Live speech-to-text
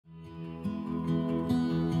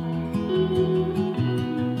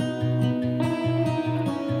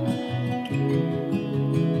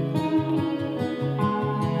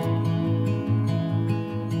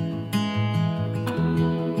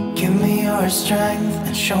strength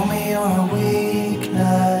and show me your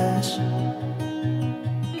weakness.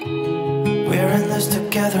 We're in this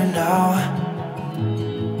together now.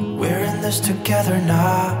 We're in this together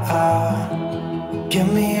now.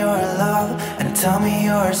 Give me your love and tell me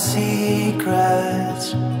your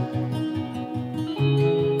secrets.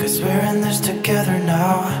 'Cause we're in this together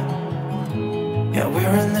now. Yeah,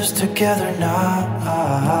 we're in this together now.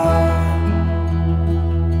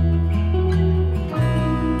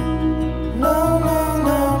 No, no,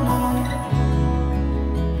 no, no.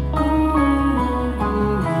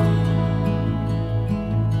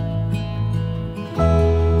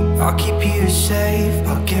 I'll keep you safe,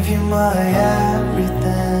 I'll give you my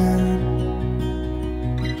everything.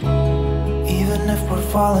 Even if we're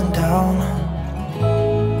falling down,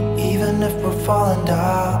 even if we're falling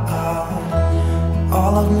down,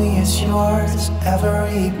 all of me is yours,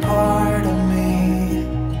 every part of me.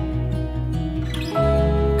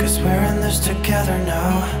 'Cause we're in this together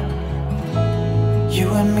now. You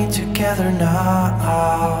and me together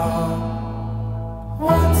now.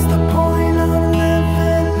 What's the point of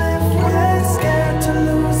living if we're scared to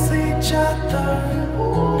lose each other?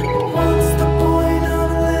 What's the point of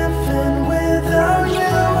living without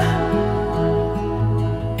you?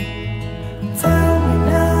 Tell me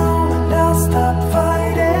now and I'll stop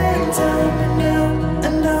fighting. Tell me now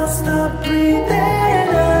and I'll stop breathing.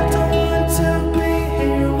 I don't want to be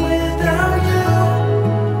here without you.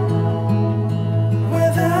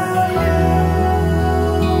 Without you.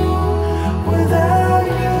 Without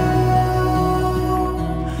you.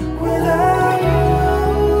 Without you.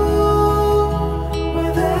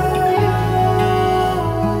 Without you.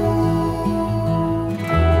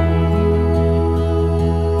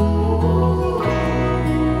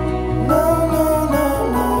 No, no, no,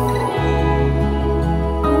 no.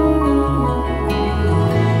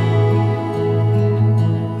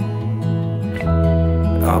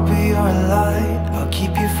 I'll be your light, I'll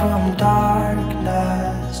keep you from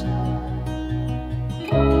darkness.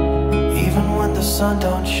 Even when the sun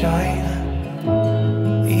don't shine,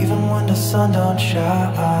 even when the sun don't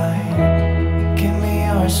shine. Give me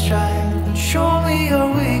your strength and show me your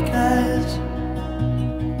weakness.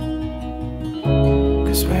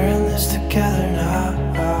 'Cause we're in this together now.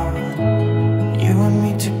 You and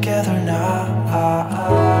me together now.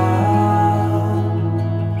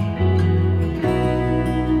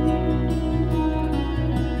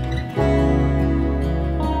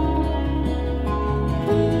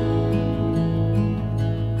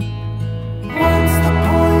 What's the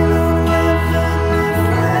point of living if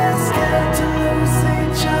we're scared to lose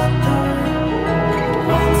each other?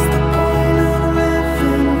 What's the point of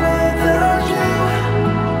living without you?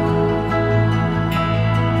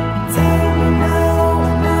 Tell me now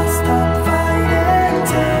and I'll stop fighting.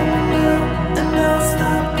 Tell me now and I'll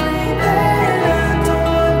stop breathing. I don't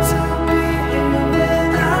want to be here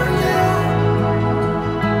without you.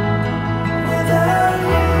 Without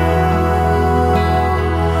you.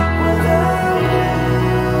 Without you.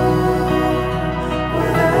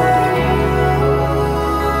 Without you.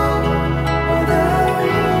 Without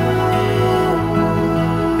you.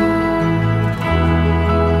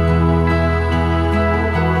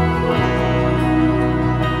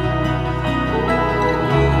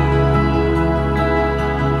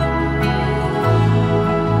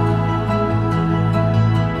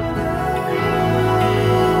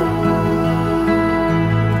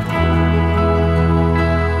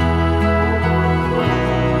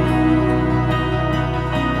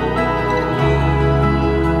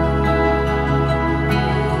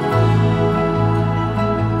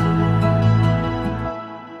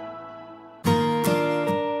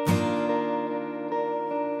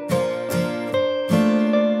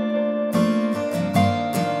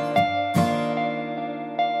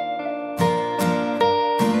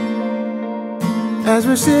 As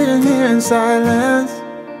we're sitting here in silence,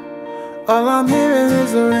 all I'm hearing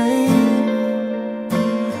is the rain.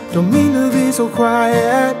 Don't mean to be so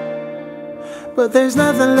quiet, but there's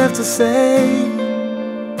nothing left to say.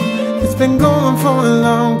 It's been going for a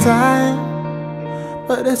long time,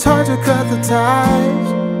 but it's hard to cut the ties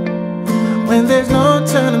when there's no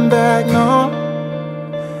turning back, no.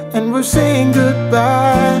 And we're saying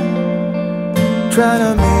goodbye, trying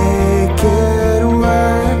to make it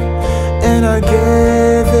work. And I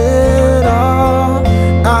gave it all.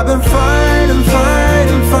 I've been fighting,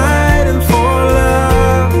 fighting, fighting for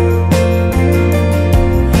love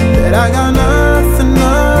that I got nothing,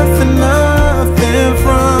 nothing, nothing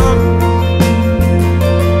from.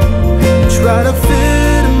 Try to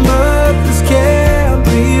fit him up, this can't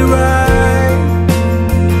be right.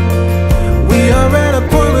 We are at a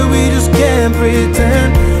point where we just can't pretend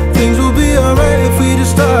things will be alright.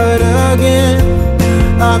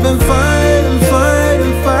 I've been fighting,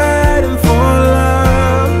 fighting, fighting for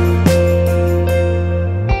love.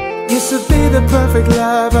 Used to be the perfect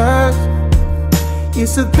lovers,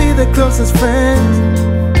 used to be the closest friends.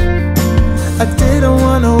 I didn't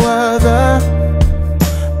want no other,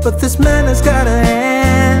 but this man has got a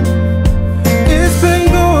hand. It's been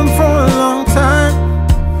going for a long time.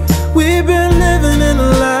 We've been living in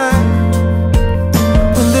a lie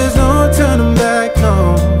when there's no turning back,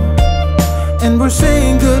 no. And we're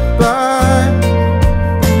saying goodbye.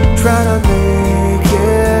 Try to make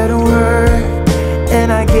it work,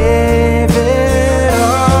 and I gave it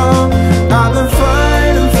all. I've been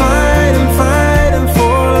fighting, fighting, fighting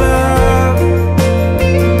for love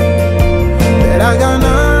that I got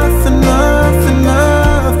nothing, nothing,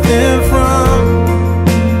 nothing from.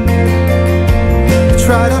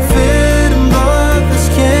 Try to fit in, but this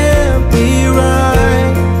can't be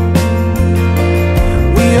right.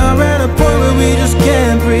 We are at a point where we just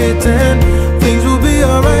can't pretend things will be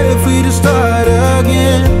alright if we just start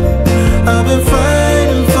again. I've been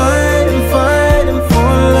fighting, fighting, fighting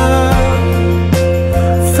for love,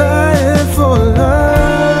 fighting for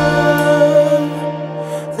love.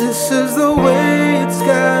 This is the way it's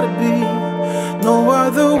gotta be, no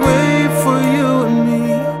other way for you and me.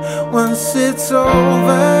 Once it's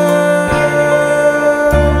over,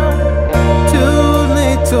 too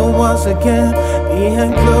late to once again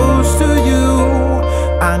being close to you.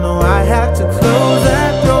 I know I had to close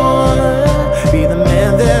that door.